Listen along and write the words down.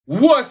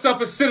What's up,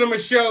 a Cinema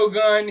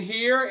Shogun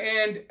here,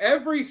 and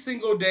every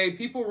single day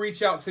people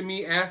reach out to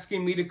me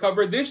asking me to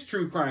cover this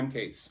true crime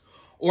case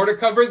or to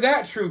cover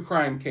that true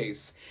crime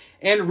case.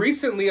 And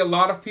recently a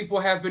lot of people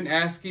have been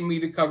asking me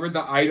to cover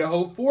the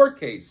Idaho 4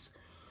 case.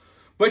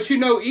 But you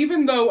know,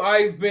 even though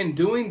I've been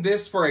doing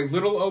this for a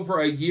little over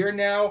a year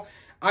now,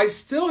 I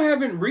still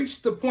haven't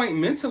reached the point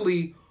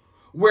mentally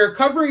where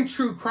covering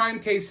true crime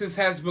cases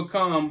has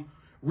become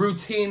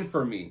routine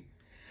for me.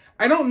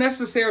 I don't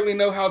necessarily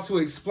know how to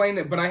explain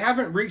it, but I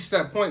haven't reached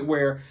that point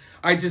where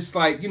I just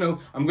I'm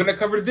going to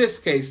cover this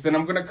case, then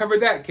I'm going to cover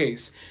that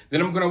case,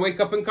 then I'm going to wake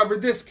up and cover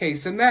this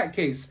case and that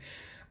case.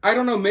 I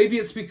don't know, maybe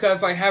it's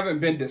because I haven't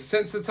been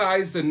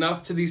desensitized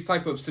enough to these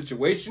type of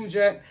situations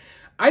yet.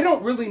 I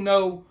don't really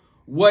know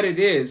what it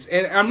is.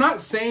 And I'm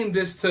not saying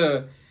this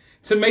to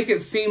make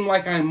it seem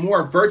like I'm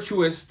more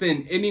virtuous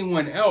than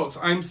anyone else.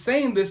 I'm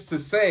saying this to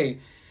say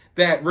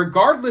that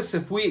regardless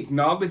if we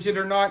acknowledge it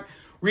or not,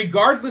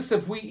 regardless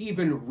if we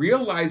even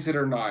realize it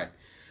or not,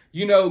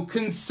 you know,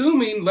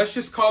 consuming, let's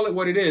just call it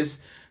what it is,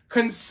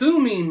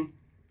 constantly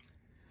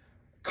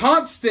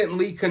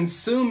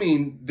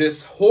consuming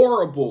this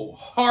horrible,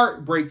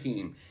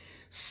 heartbreaking,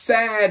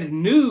 sad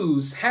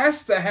news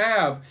has to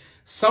have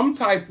some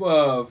type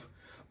of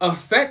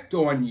effect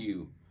on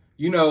you,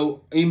 you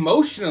know,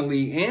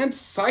 emotionally and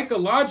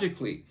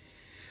psychologically.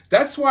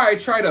 That's why I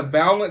try to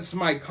balance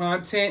my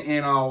content,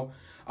 and I'll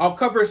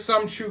cover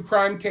some true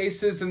crime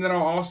cases, and then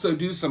I'll also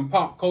do some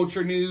pop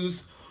culture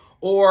news.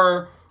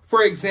 Or,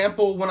 for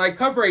example, when I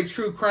cover a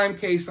true crime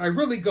case, I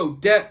really go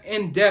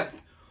in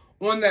depth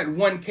on that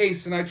one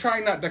case, and I try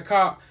not to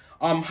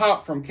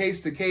hop from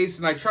case to case,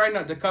 and I try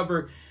not to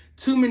cover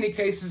too many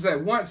cases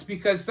at once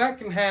because that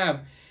can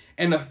have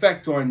an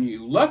effect on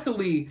you.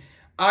 Luckily,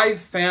 I've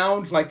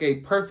found like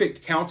a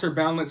perfect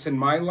counterbalance in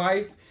my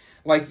life.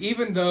 Like,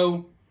 even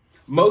though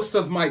most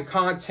of my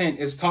content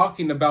is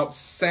talking about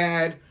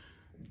sad,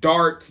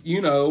 dark,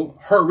 you know,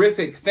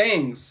 horrific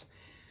things,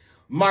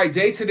 my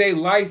day-to-day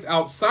life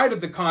outside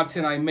of the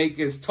content I make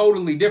is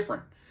totally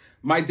different.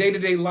 My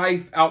day-to-day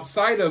life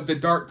outside of the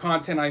dark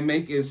content I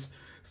make is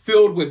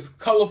filled with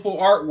colorful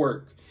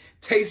artwork,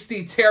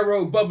 tasty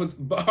taro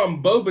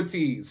boba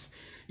teas,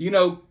 you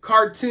know,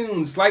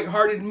 cartoons,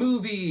 lighthearted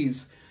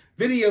movies,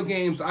 video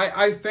games.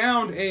 I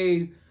found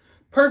a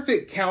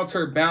perfect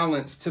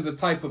counterbalance to the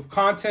type of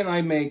content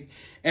I make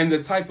and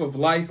the type of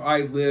life I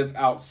live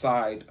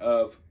outside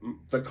of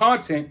the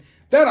content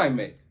that I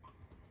make.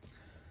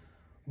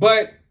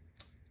 But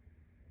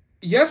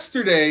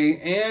yesterday,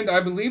 and I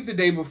believe the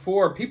day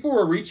before, people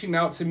were reaching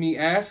out to me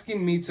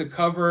asking me to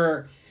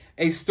cover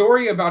a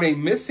story about a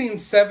missing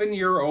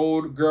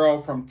 7-year-old girl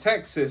from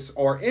Texas,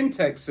 or in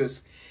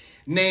Texas,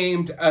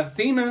 named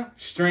Athena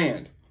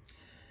Strand.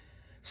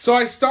 So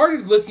I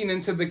started looking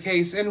into the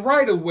case, and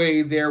right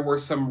away there were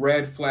some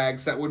red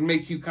flags that would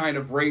make you kind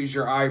of raise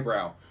your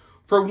eyebrow.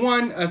 For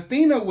one,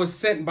 Athena was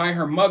sent by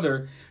her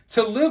mother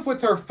to live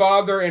with her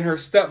father and her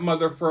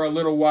stepmother for a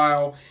little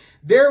while.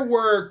 There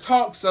were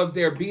talks of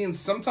there being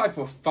some type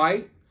of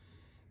fight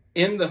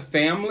in the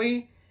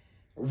family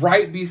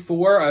right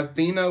before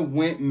Athena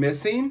went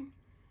missing.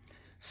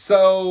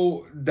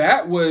 So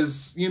that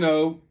was, you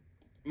know,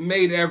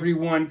 made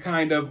everyone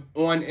kind of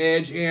on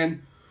edge.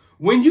 And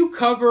when you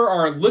cover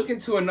or look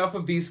into enough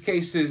of these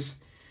cases,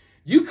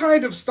 you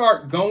kind of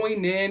start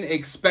going in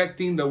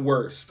expecting the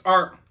worst.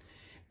 Or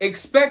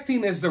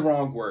expecting is the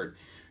wrong word.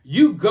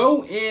 You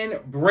go in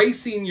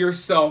bracing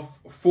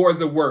yourself for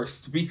the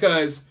worst,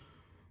 because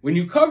when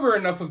you cover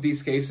enough of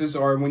these cases,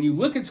 or when you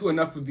look into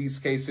enough of these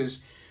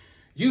cases,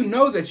 you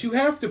know that you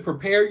have to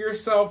prepare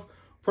yourself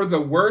for the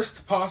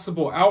worst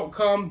possible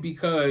outcome,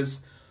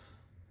 because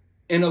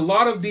in a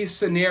lot of these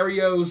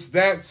scenarios,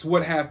 that's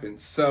what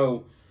happens.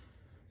 So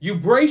you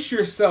brace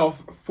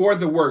yourself for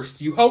the worst.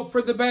 You hope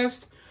for the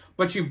best,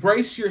 but you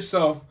brace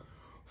yourself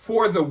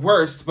for the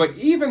worst. But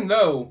even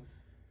though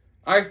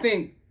I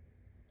think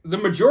the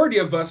majority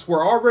of us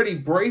were already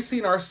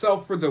bracing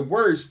ourselves for the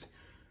worst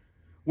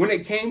when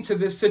it came to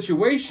this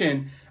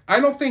situation, I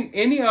don't think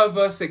any of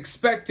us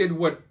expected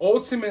what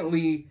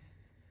ultimately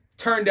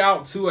turned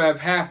out to have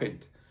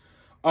happened.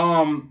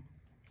 You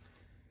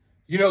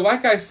know,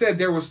 like I said,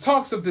 there was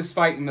talks of this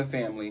fight in the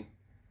family.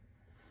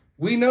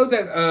 We know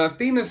that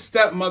Athena's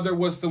stepmother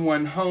was the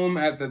one home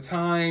at the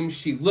time.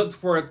 She looked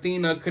for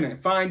Athena,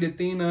 couldn't find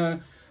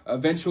Athena,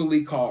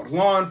 eventually called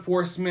law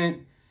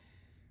enforcement.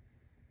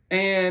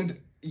 And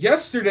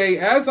yesterday,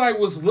 as I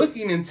was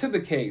looking into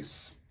the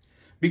case,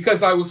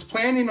 because I was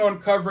planning on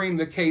covering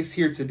the case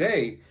here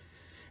today,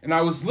 and I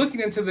was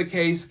looking into the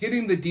case,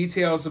 getting the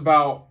details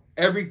about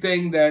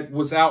everything that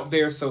was out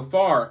there so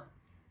far,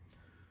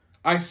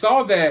 I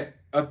saw that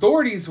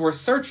authorities were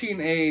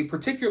searching a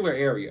particular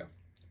area.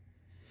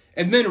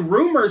 And then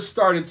rumors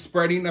started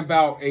spreading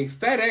about a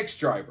FedEx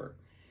driver.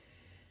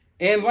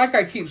 And like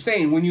I keep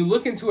saying, when you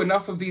look into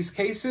enough of these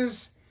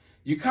cases,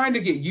 you kind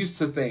of get used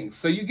to things.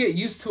 So you get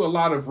used to a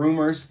lot of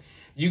rumors.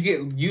 You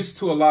get used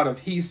to a lot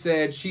of he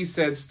said, she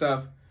said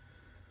stuff.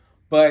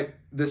 But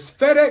this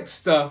FedEx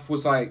stuff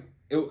was like,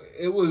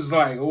 it was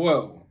like,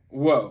 whoa,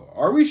 whoa,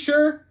 are we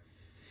sure?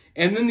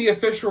 And then the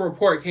official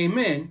report came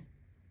in,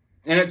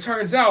 and it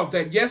turns out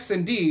that, yes,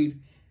 indeed,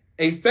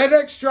 a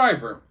FedEx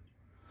driver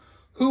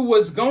who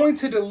was going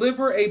to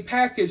deliver a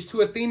package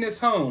to Athena's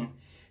home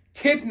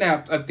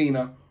kidnapped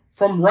Athena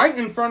from right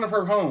in front of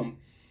her home.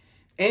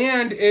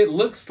 And it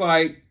looks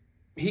like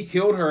he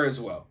killed her as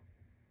well.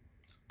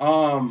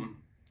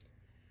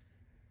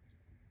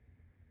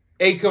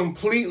 A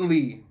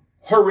completely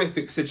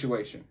horrific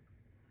situation.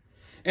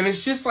 And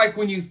it's just like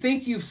when you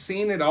think you've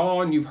seen it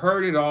all and you've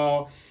heard it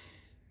all,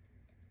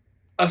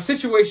 a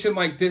situation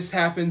like this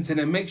happens and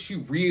it makes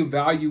you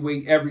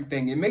reevaluate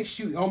everything. It makes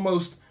you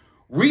almost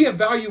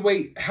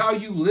reevaluate how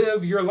you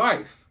live your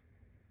life.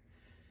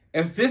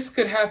 If this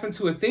could happen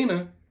to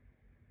Athena,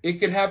 it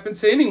could happen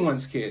to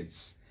anyone's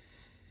kids.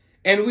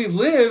 And we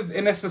live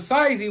in a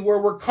society where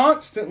we're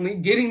constantly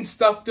getting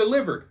stuff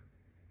delivered.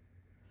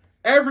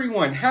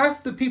 Everyone,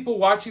 half the people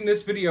watching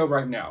this video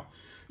right now,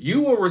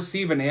 you will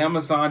receive an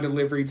Amazon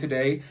delivery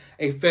today,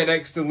 a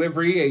FedEx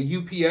delivery,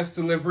 a UPS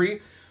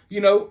delivery,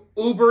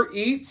 Uber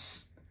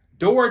Eats,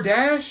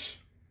 DoorDash.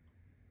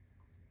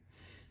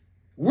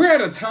 We're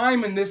at a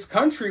time in this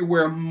country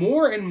where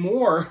more and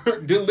more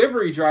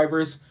delivery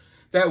drivers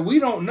that we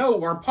don't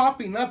know are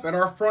popping up at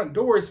our front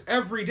doors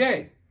every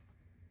day.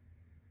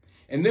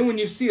 And then when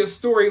you see a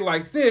story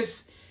like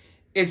this,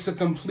 it's a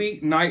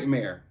complete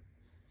nightmare.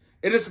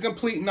 It is a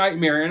complete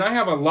nightmare. And I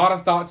have a lot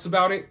of thoughts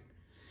about it.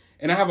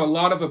 And I have a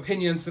lot of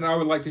opinions that I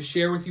would like to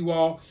share with you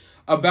all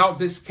about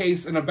this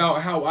case and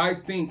about how I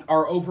think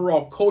our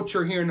overall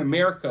culture here in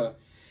America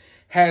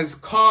has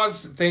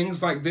caused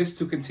things like this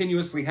to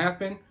continuously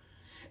happen.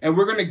 And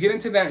we're going to get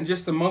into that in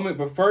just a moment.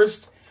 But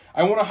first,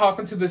 I want to hop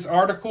into this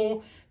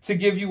article to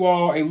give you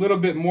all a little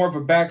bit more of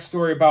a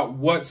backstory about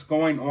what's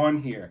going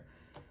on here.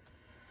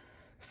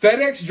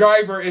 FedEx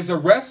driver is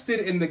arrested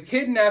in the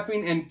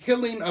kidnapping and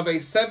killing of a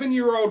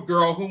 7-year-old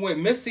girl who went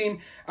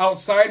missing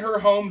outside her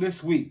home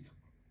this week.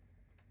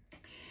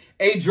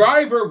 A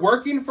driver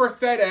working for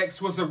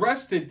FedEx was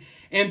arrested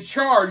and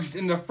charged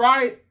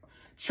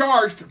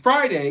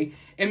Friday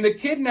in the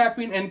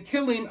kidnapping and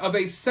killing of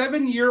a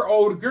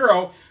 7-year-old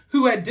girl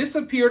who had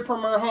disappeared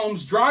from her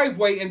home's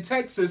driveway in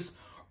Texas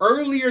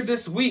earlier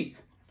this week.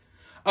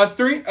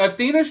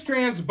 Athena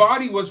Strand's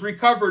body was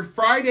recovered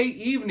Friday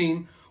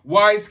evening,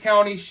 Wise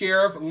County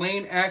Sheriff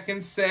Lane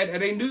Atkins said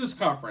at a news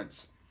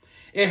conference.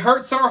 It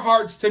hurts our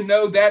hearts to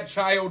know that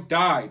child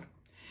died.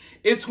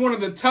 It's one of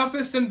the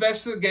toughest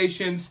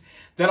investigations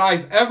that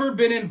I've ever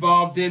been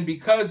involved in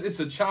because it's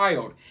a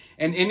child.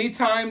 And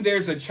anytime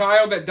there's a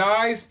child that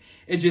dies,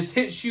 it just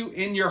hits you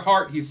in your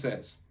heart, he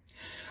says.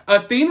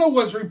 Athena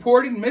was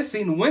reported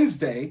missing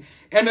Wednesday,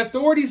 and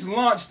authorities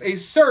launched a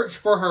search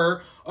for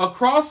her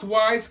across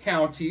Wise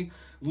County,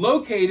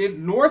 located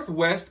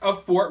northwest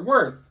of Fort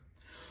Worth.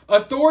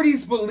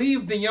 Authorities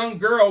believe the young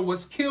girl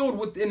was killed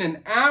within an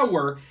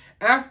hour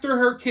after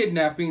her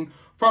kidnapping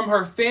from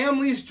her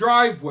family's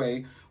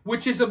driveway,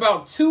 which is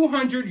about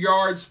 200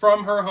 yards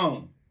from her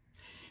home.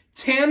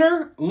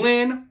 Tanner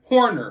Lynn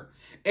Horner,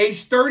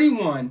 age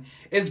 31,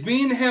 is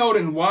being held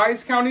in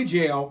Wise County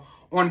Jail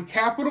on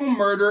capital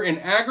murder and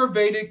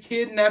aggravated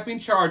kidnapping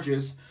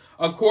charges,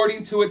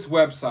 according to its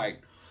website.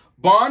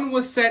 Bond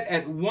was set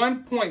at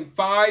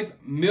 $1.5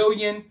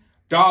 million.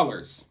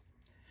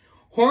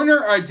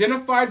 Horner,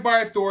 identified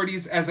by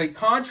authorities as a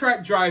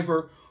contract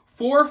driver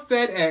for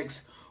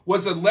FedEx,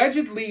 was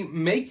allegedly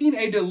making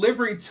a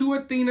delivery to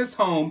Athena's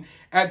home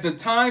at the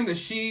time that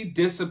she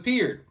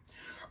disappeared.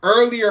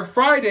 Earlier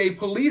Friday,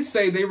 police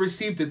say they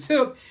received a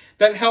tip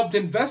that helped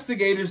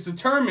investigators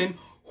determine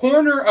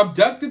Horner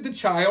abducted the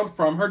child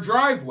from her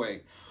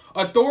driveway.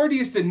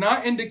 Authorities did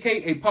not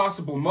indicate a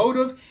possible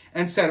motive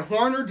and said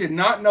Horner did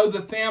not know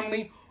the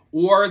family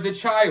or the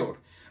child.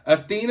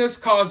 Athena's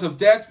cause of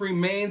death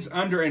remains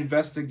under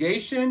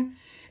investigation,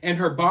 and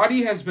her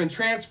body has been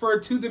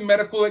transferred to the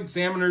medical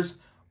examiner's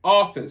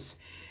office.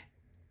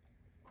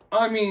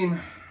 I mean,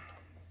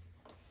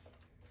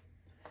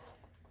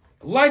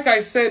 like I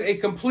said, a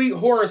complete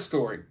horror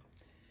story.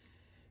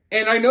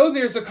 And I know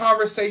there's a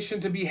conversation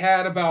to be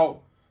had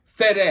about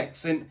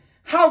FedEx and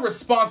how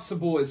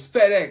responsible is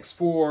FedEx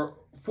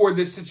for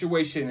this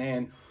situation,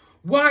 and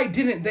why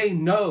didn't they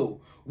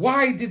know?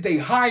 Why did they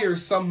hire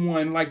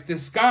someone like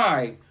this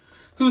guy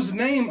whose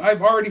name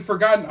I've already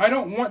forgotten? I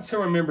don't want to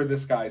remember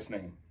this guy's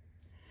name.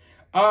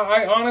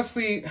 I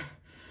honestly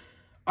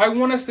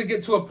want us to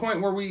get to a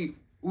point where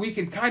we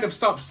can kind of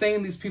stop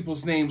saying these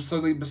people's names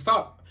so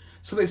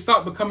they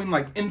stop becoming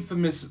like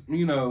infamous,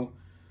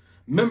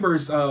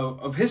 members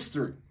of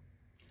history.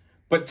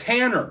 But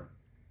Tanner,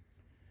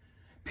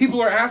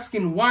 people are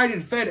asking, why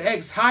did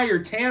FedEx hire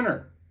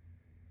Tanner?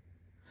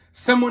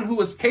 Someone who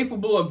was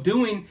capable of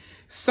doing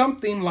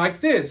something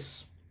like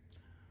this.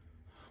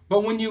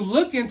 But when you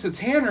look into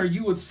Tanner,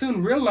 you would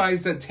soon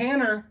realize that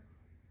Tanner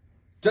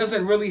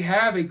doesn't really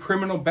have a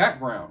criminal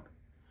background.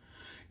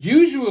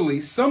 Usually,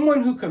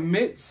 someone who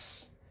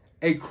commits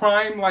a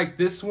crime like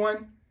this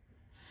one,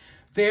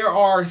 there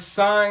are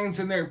signs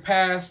in their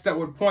past that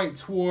would point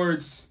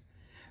towards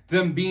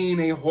them being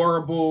a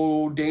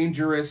horrible,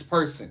 dangerous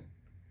person.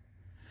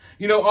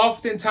 You know,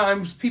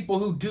 oftentimes people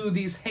who do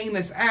these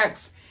heinous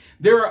acts,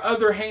 there are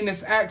other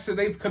heinous acts that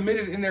they've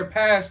committed in their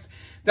past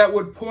that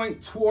would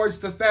point towards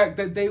the fact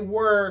that they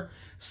were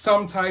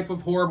some type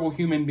of horrible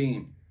human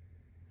being.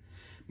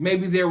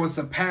 Maybe there was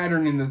a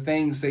pattern in the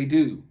things they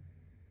do.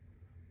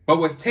 But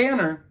with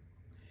Tanner,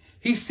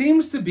 he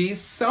seems to be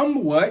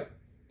somewhat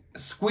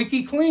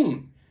squeaky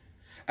clean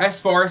as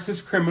far as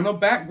his criminal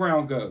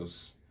background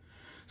goes.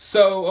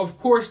 So, of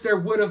course, there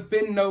would have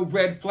been no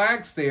red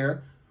flags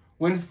there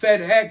when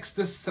FedEx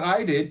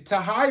decided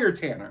to hire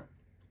Tanner.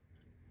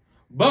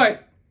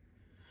 But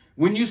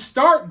when you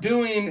start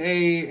doing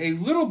a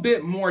little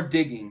bit more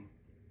digging,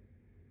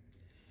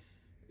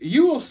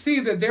 you will see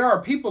that there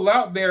are people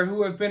out there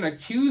who have been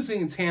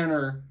accusing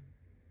Tanner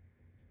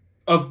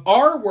of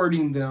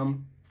R-wording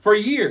them for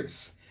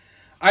years.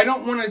 I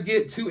don't want to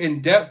get too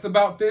in-depth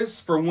about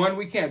this. For one,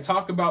 we can't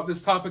talk about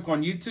this topic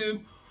on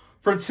YouTube.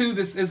 For two,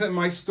 this isn't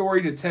my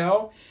story to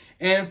tell.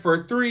 And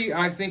for three,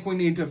 I think we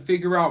need to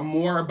figure out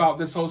more about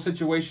this whole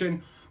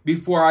situation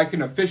before I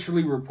can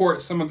officially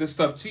report some of this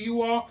stuff to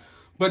you all.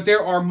 But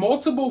there are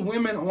multiple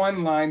women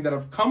online that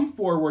have come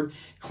forward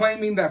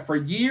claiming that for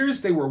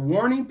years they were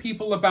warning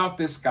people about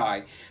this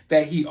guy,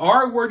 that he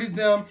R-worded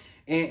them,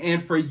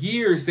 and for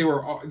years they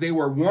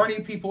were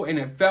warning people, and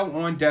it fell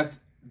on deaf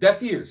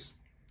ears.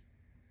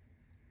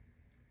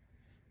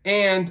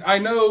 And I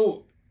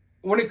know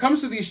when it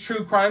comes to these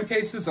true crime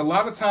cases, a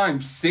lot of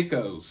times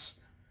sickos,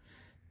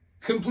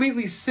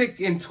 completely sick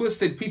and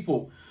twisted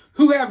people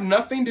who have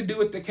nothing to do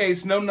with the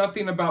case, know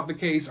nothing about the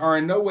case, are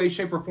in no way,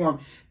 shape, or form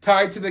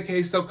tied to the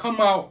case. They'll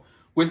come out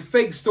with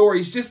fake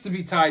stories just to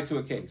be tied to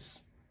a case.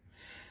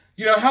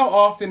 You know, how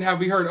often have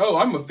we heard, oh,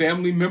 I'm a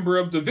family member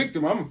of the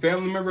victim, I'm a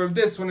family member of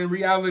this, when in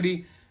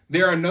reality,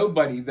 they are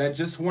nobody that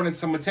just wanted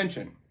some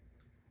attention.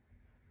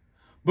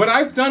 But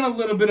I've done a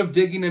little bit of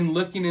digging and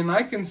looking, and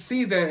I can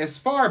see that as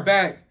far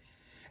back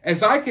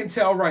as I can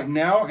tell right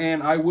now,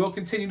 and I will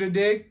continue to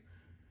dig,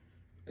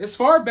 as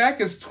far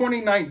back as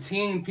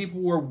 2019,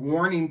 people were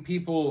warning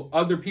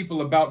other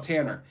people about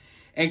Tanner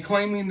and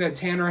claiming that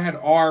Tanner had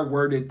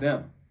R-worded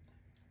them.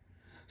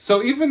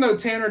 So even though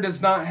Tanner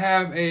does not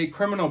have a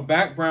criminal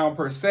background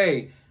per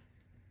se,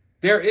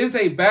 there is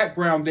a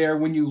background there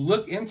when you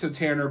look into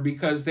Tanner,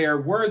 because there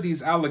were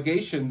these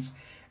allegations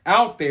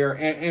out there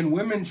and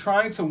women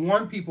trying to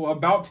warn people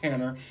about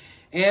Tanner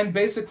and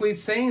basically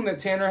saying that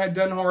Tanner had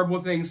done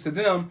horrible things to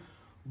them,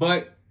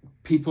 but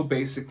people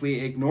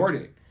basically ignored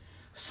it.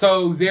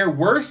 So there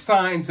were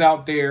signs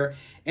out there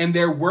and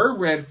there were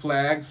red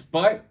flags,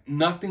 but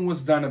nothing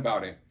was done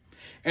about it.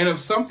 And if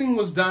something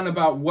was done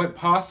about what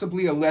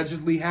possibly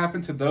allegedly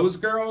happened to those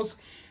girls,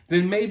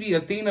 then maybe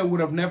Athena would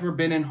have never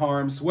been in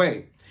harm's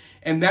way.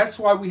 And that's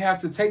why we have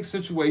to take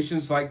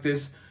situations like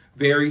this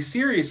very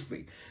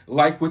seriously.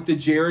 Like with the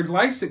Jared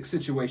Lysick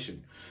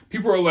situation.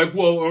 People are like,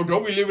 well,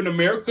 don't we live in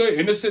America,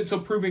 innocent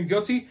till proven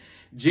guilty?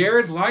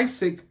 Jared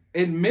Lysick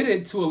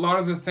admitted to a lot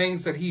of the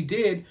things that he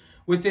did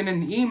within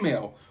an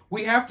email.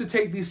 We have to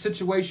take these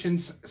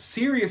situations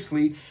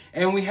seriously,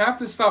 and we have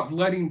to stop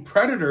letting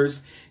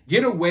predators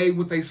get away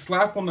with a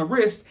slap on the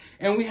wrist,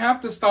 and we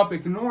have to stop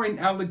ignoring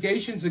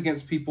allegations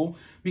against people,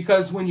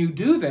 because when you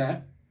do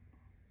that,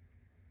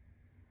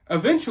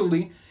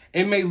 eventually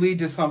it may lead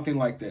to something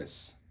like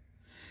this.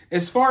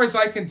 As far as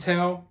I can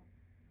tell,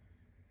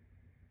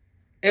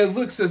 it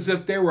looks as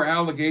if there were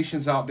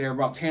allegations out there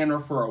about Tanner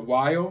for a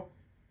while.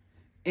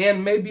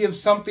 And maybe if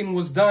something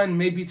was done,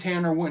 maybe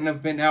Tanner wouldn't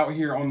have been out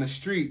here on the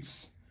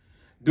streets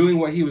doing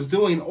what he was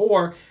doing.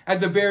 Or at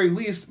the very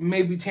least,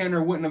 maybe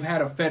Tanner wouldn't have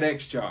had a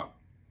FedEx job.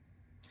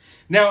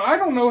 Now, I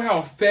don't know how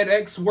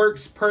FedEx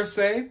works per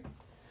se,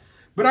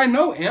 but I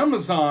know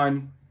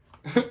Amazon,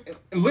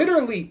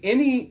 literally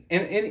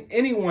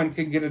anyone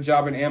can get a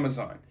job in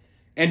Amazon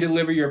and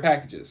deliver your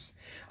packages.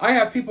 I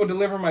have people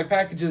deliver my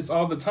packages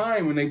all the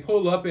time, and they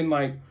pull up in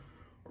like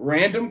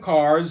random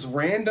cars,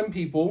 random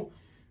people,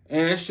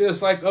 and it's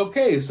just like,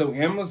 okay, so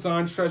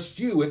Amazon trusts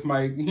you with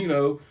my,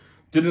 to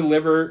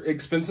deliver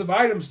expensive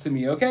items to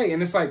me, okay?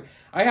 And it's like,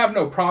 I have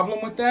no problem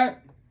with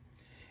that,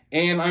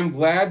 and I'm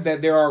glad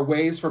that there are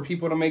ways for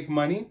people to make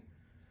money,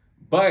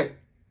 but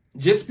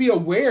just be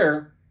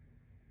aware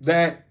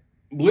that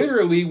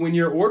literally when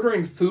you're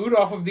ordering food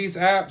off of these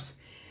apps,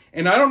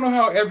 and I don't know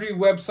how every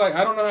website,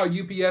 I don't know how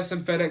UPS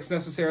and FedEx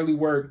necessarily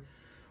work,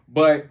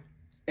 but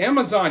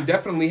Amazon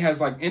definitely has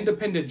like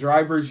independent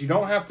drivers. You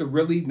don't have to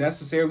really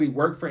necessarily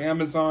work for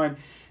Amazon.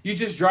 You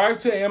just drive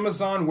to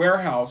Amazon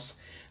warehouse.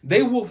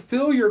 They will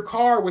fill your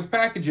car with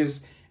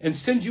packages and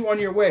send you on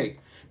your way,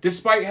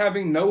 despite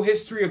having no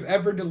history of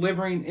ever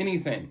delivering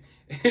anything.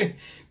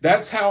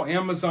 That's how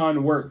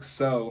Amazon works.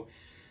 So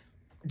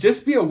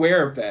just be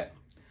aware of that.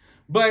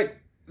 But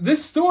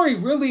this story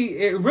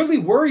really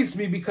worries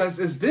me, because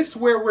is this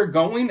where we're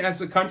going as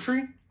a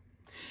country?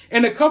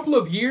 In a couple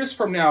of years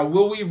from now,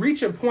 will we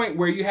reach a point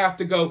where you have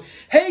to go,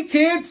 hey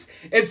kids,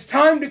 it's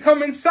time to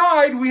come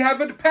inside, we have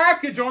a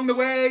package on the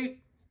way.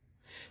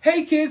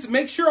 Hey kids,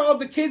 make sure all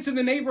the kids in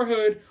the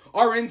neighborhood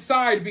are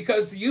inside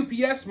because the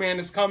UPS man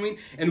is coming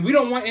and we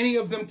don't want any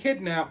of them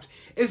kidnapped.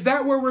 Is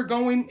that where we're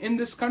going in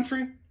this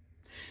country?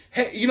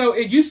 Hey, you know,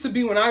 it used to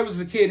be when I was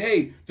a kid,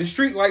 hey, the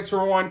street lights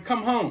are on,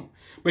 come home.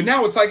 But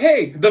now it's like,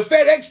 hey, the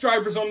FedEx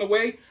driver's on the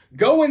way.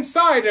 Go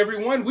inside,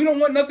 everyone. We don't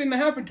want nothing to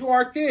happen to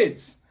our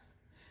kids.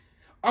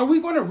 Are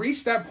we going to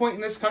reach that point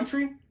in this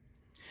country?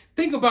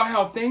 Think about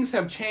how things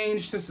have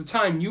changed since the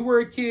time you were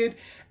a kid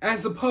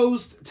as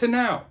opposed to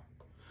now.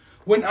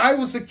 When I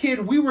was a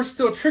kid, we were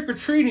still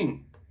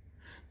trick-or-treating,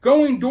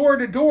 going door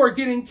to door,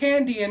 getting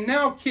candy, and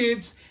now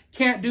kids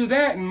can't do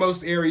that in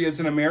most areas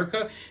in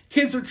America.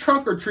 Kids are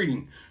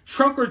trunk-or-treating.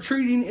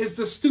 Trunk-or-treating is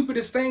the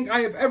stupidest thing I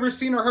have ever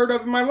seen or heard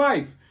of in my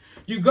life.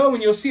 You go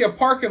and you'll see a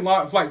parking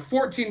lot of like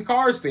 14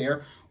 cars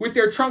there with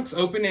their trunks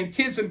open and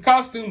kids in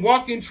costume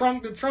walking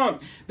trunk to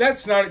trunk.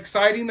 That's not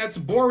exciting. That's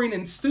boring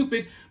and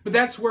stupid, but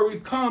that's where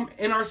we've come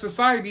in our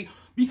society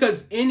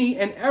because any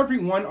and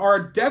everyone are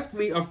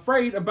deathly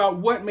afraid about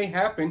what may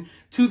happen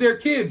to their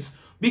kids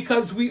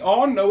because we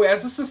all know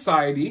as a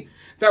society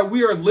that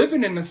we are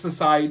living in a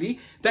society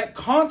that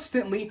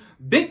constantly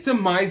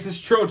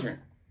victimizes children.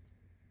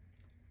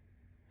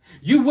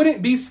 You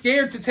wouldn't be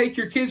scared to take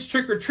your kids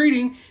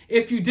trick-or-treating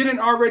if you didn't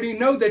already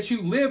know that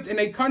you lived in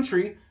a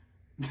country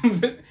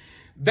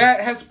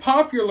that has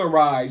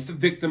popularized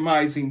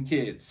victimizing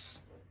kids.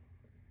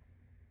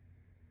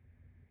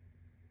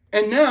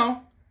 And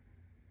now,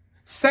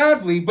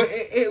 sadly, but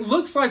it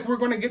looks like we're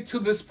going to get to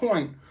this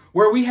point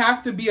where we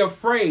have to be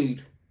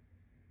afraid.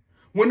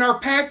 When our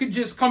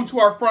packages come to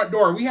our front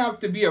door, we have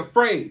to be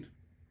afraid.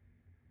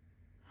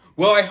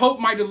 Well, I hope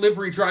my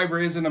delivery driver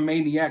isn't a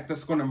maniac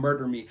that's going to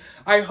murder me.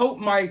 I hope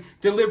my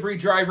delivery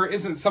driver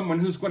isn't someone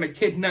who's going to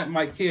kidnap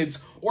my kids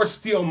or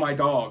steal my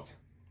dog.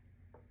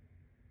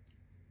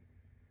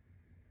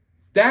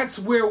 That's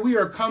where we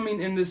are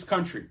coming in this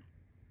country.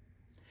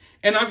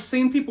 And I've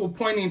seen people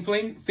pointing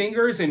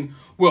fingers and,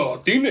 well,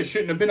 Athena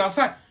shouldn't have been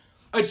outside.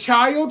 A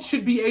child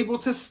should be able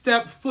to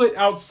step foot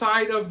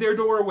outside of their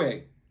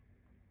doorway.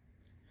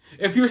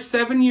 If your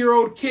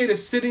 7-year-old kid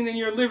is sitting in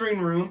your living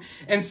room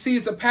and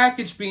sees a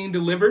package being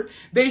delivered,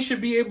 they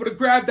should be able to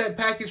grab that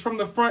package from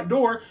the front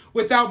door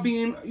without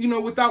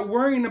without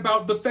worrying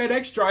about the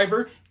FedEx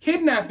driver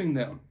kidnapping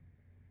them.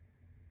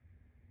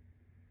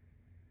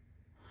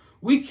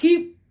 We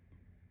keep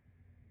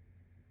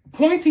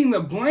pointing the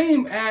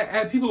blame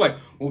at people like,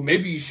 well,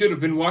 maybe you should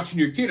have been watching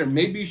your kid, or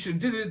maybe you should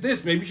have did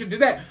this, maybe you should do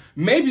that.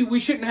 Maybe we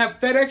shouldn't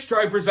have FedEx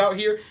drivers out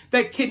here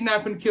that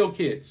kidnap and kill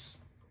kids.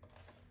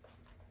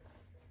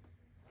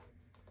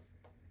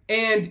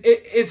 And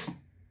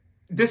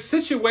this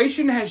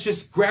situation has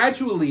just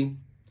gradually,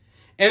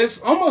 and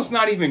it's almost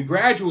not even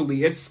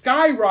gradually, it's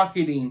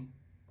skyrocketing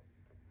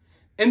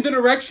in the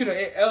direction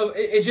of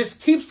it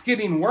just keeps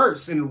getting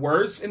worse and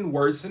worse and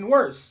worse and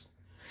worse.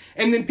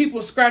 And then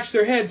people scratch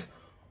their heads,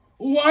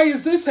 why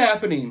is this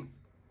happening?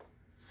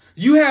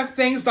 You have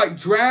things like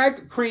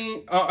Drag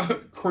Queen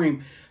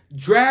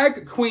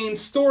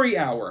Story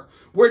Hour,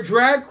 where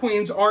drag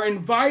queens are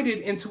invited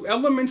into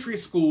elementary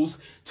schools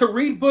to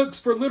read books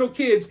for little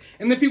kids,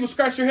 and then people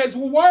scratch their heads,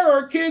 well, why are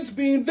our kids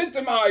being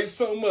victimized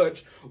so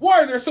much?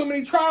 Why are there so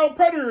many child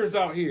predators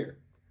out here?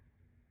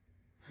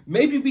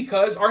 Maybe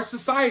because our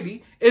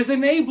society is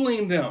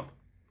enabling them.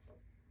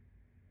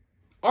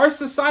 Our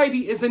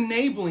society is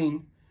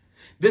enabling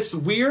this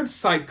weird,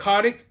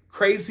 psychotic,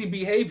 crazy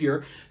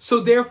behavior, so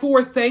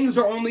therefore things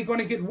are only going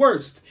to get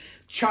worse.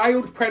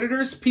 Child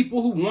predators,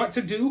 people who want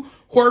to do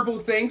horrible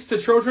things to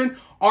children,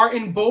 are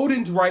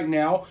emboldened right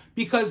now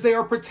because they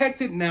are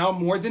protected now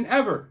more than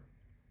ever.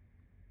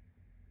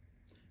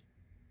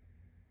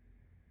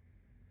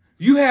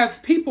 You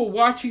have people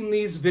watching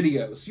these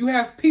videos. You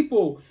have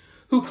people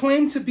who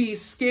claim to be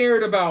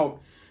scared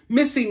about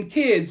missing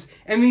kids,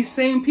 and these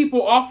same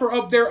people offer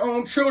up their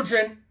own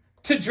children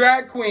to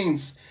drag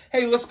queens.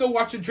 Hey, let's go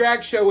watch a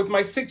drag show with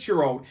my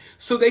 6-year-old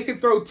so they can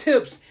throw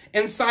tips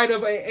inside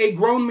of a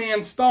grown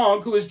man's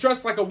thong who is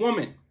dressed like a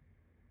woman.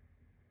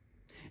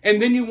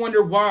 And then you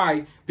wonder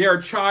why there are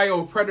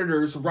child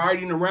predators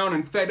riding around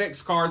in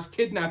FedEx cars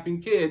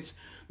kidnapping kids,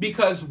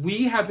 because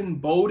we have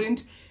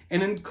emboldened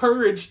and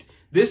encouraged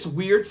this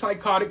weird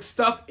psychotic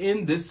stuff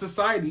in this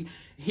society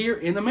here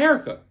in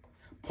America.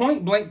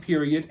 Point blank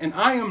period. And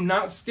I am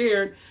not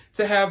scared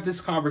to have this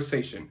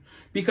conversation,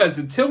 because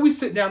until we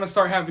sit down and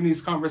start having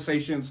these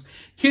conversations,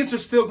 kids are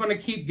still going to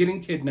keep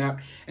getting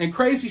kidnapped and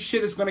crazy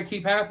shit is going to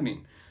keep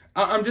happening.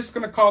 I'm just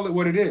going to call it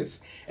what it is.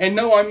 And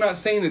no, I'm not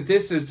saying that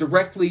this is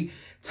directly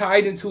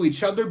tied into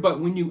each other, but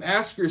when you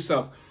ask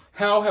yourself,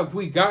 how have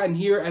we gotten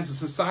here as a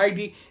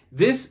society?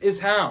 This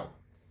is how.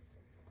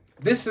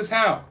 This is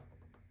how.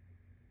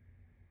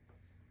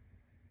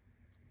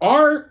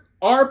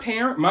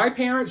 My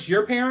parents,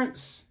 your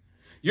parents,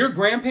 your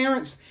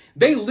grandparents,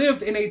 they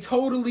lived in a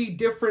totally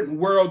different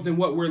world than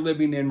what we're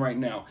living in right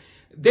now.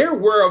 There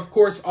were, of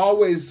course,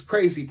 always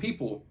crazy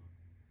people,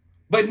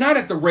 but not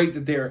at the rate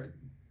that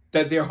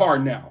there are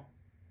now.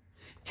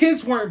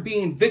 Kids weren't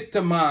being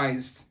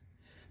victimized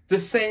the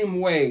same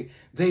way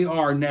they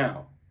are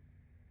now.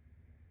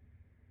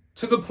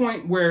 to the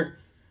point where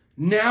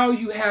now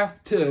you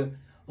have to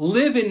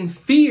live in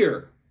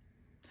fear.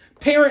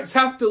 Parents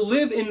have to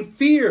live in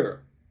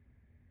fear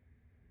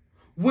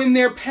when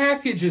their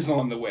package is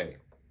on the way.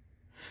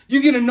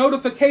 You get a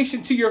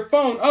notification to your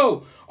phone,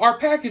 oh, our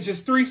package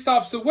is 3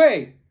 stops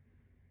away.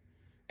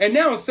 And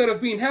now instead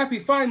of being happy,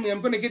 finally,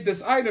 I'm going to get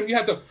this item, you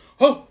have to,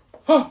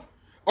 are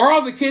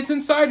all the kids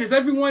inside? Is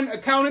everyone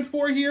accounted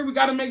for here? We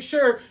got to make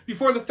sure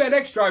before the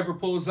FedEx driver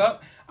pulls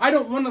up. I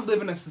don't want to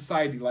live in a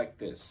society like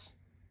this.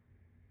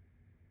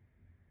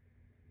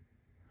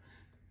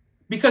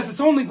 Because it's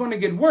only going to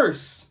get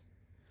worse.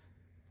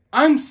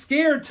 I'm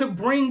scared to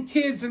bring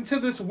kids into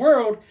this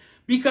world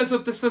because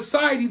of the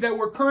society that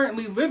we're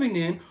currently living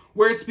in,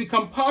 where it's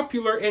become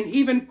popular and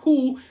even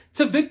cool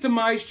to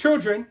victimize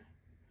children.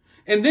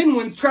 And then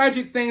when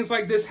tragic things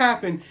like this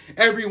happen,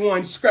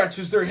 everyone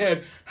scratches their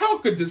head. How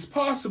could this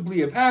possibly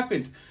have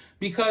happened?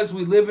 Because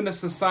we live in a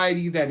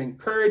society that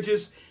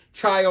encourages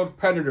child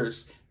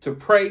predators to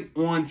prey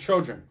on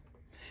children.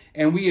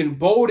 And we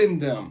embolden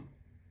them.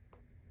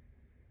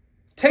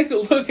 Take a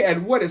look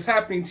at what is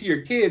happening to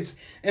your kids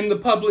in the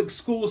public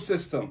school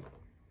system.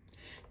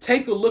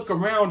 Take a look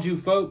around you,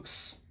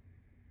 folks.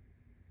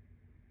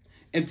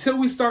 Until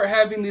we start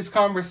having these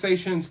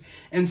conversations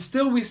and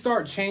still we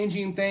start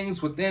changing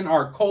things within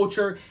our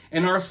culture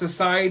and our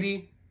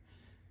society,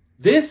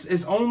 this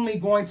is only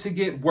going to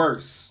get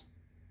worse.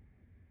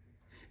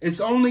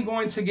 It's only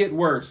going to get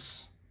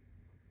worse.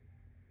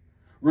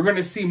 We're going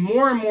to see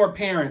more and more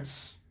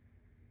parents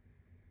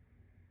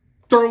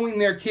throwing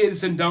their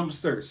kids in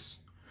dumpsters.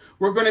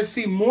 We're going to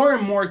see more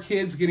and more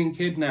kids getting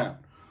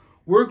kidnapped.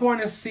 We're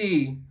going to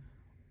see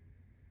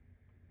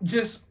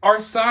just our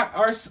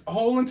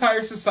whole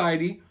entire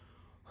society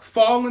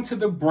fall into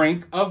the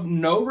brink of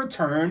no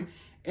return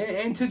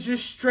and to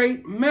just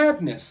straight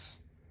madness.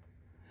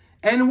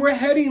 And we're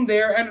heading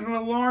there at an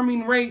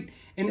alarming rate,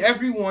 and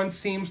everyone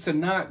seems to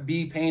not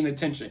be paying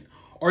attention.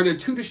 Or they're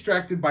too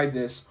distracted by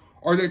this,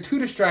 or they're too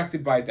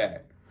distracted by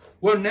that.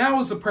 Well,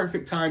 now is the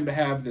perfect time to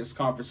have this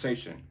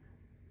conversation.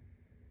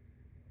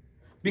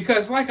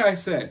 Because like I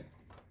said,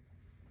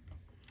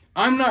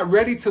 I'm not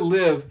ready to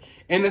live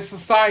in a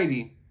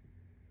society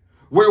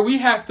where we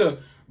have to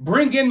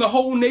bring in the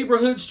whole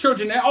neighborhood's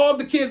children and all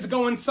the kids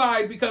go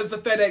inside because the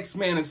FedEx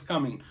man is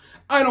coming.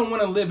 I don't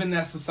want to live in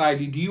that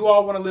society. Do you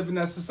all want to live in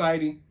that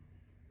society?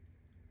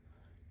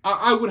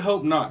 I would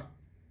hope not.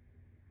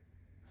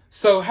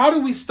 So how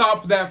do we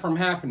stop that from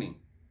happening?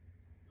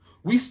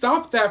 We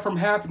stop that from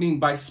happening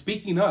by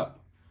speaking up,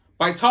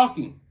 by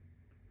talking,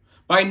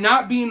 by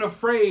not being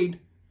afraid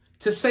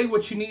to say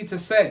what you need to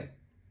say.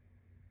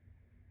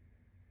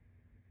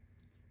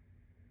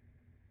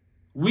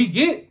 We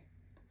get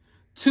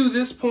to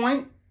this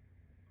point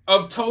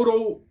of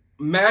total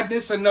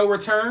madness and no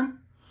return.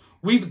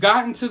 We've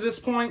gotten to this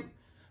point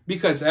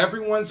because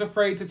everyone's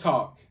afraid to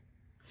talk.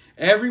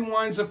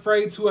 Everyone's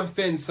afraid to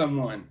offend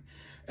someone.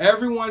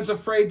 Everyone's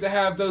afraid to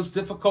have those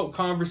difficult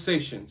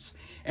conversations.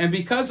 And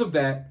because of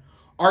that,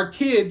 our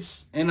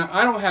kids, and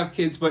I don't have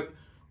kids, but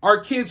our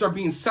kids are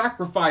being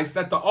sacrificed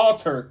at the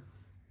altar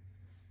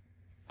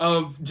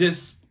of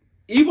just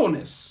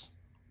evilness,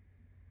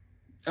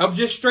 of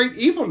just straight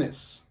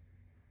evilness.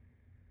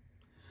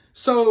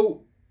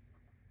 So,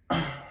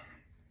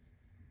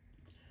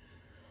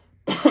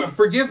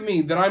 forgive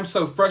me that I'm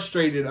so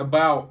frustrated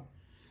about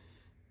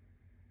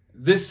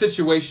this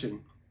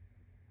situation,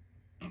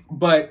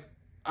 but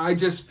I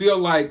just feel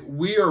like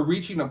we are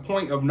reaching a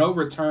point of no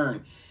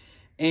return.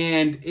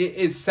 And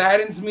it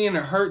saddens me and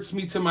it hurts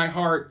me to my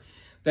heart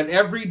that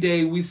every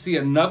day we see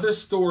another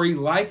story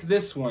like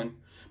this one.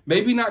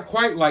 Maybe not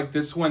quite like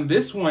this one.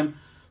 This one,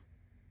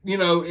 you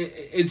know,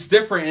 it's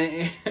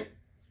different.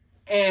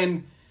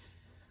 And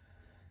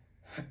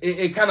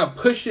it kind of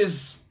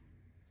pushes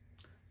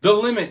the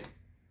limit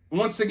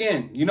once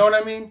again. You know what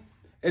I mean?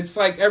 It's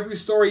like every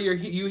story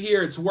you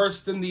hear, it's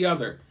worse than the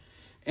other.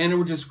 And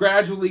we're just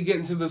gradually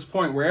getting to this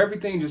point where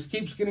everything just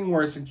keeps getting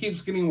worse and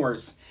keeps getting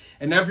worse.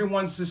 And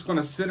everyone's just going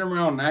to sit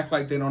around and act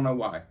like they don't know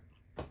why.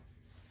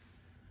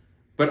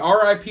 But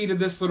RIP to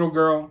this little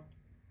girl.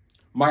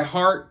 My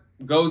heart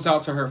goes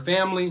out to her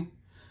family.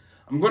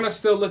 I'm going to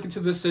still look into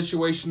this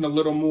situation a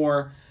little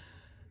more.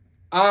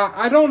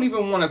 I don't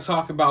even want to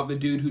talk about the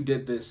dude who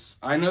did this.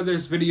 I know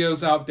there's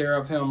videos out there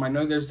of him. I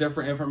know there's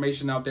different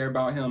information out there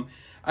about him.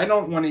 I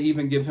don't want to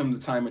even give him the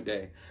time of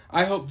day.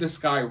 I hope this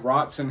guy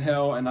rots in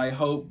hell, and I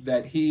hope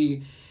that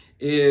he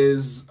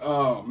is,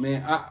 oh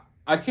man,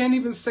 I can't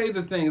even say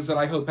the things that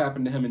I hope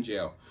happened to him in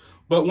jail.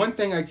 But one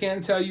thing I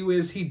can tell you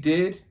is he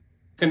did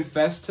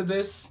confess to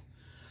this.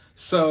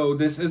 So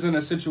this isn't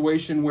a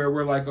situation where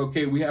we're like,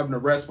 okay, we have an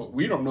arrest, but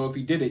we don't know if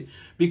he did it.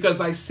 Because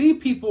I see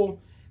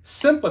people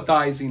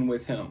sympathizing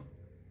with him.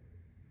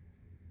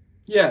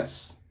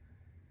 Yes.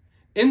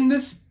 In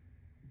this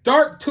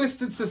dark,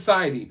 twisted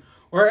society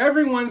where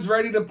everyone's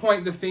ready to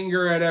point the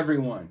finger at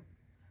everyone,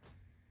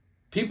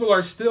 people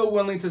are still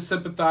willing to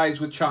sympathize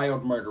with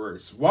child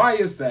murderers. Why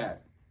is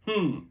that?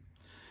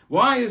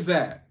 Why is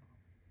that?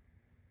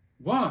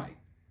 Why?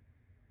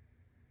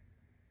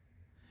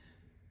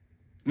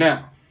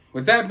 Now,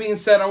 with that being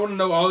said, I want to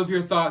know all of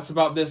your thoughts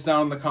about this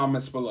down in the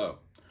comments below.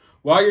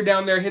 While you're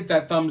down there, hit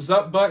that thumbs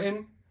up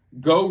button.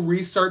 Go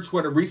research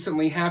what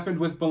recently happened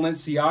with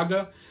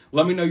Balenciaga.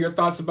 Let me know your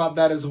thoughts about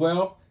that as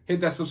well. Hit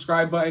that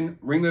subscribe button,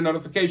 ring the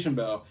notification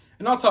bell,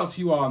 and I'll talk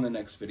to you all in the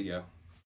next video.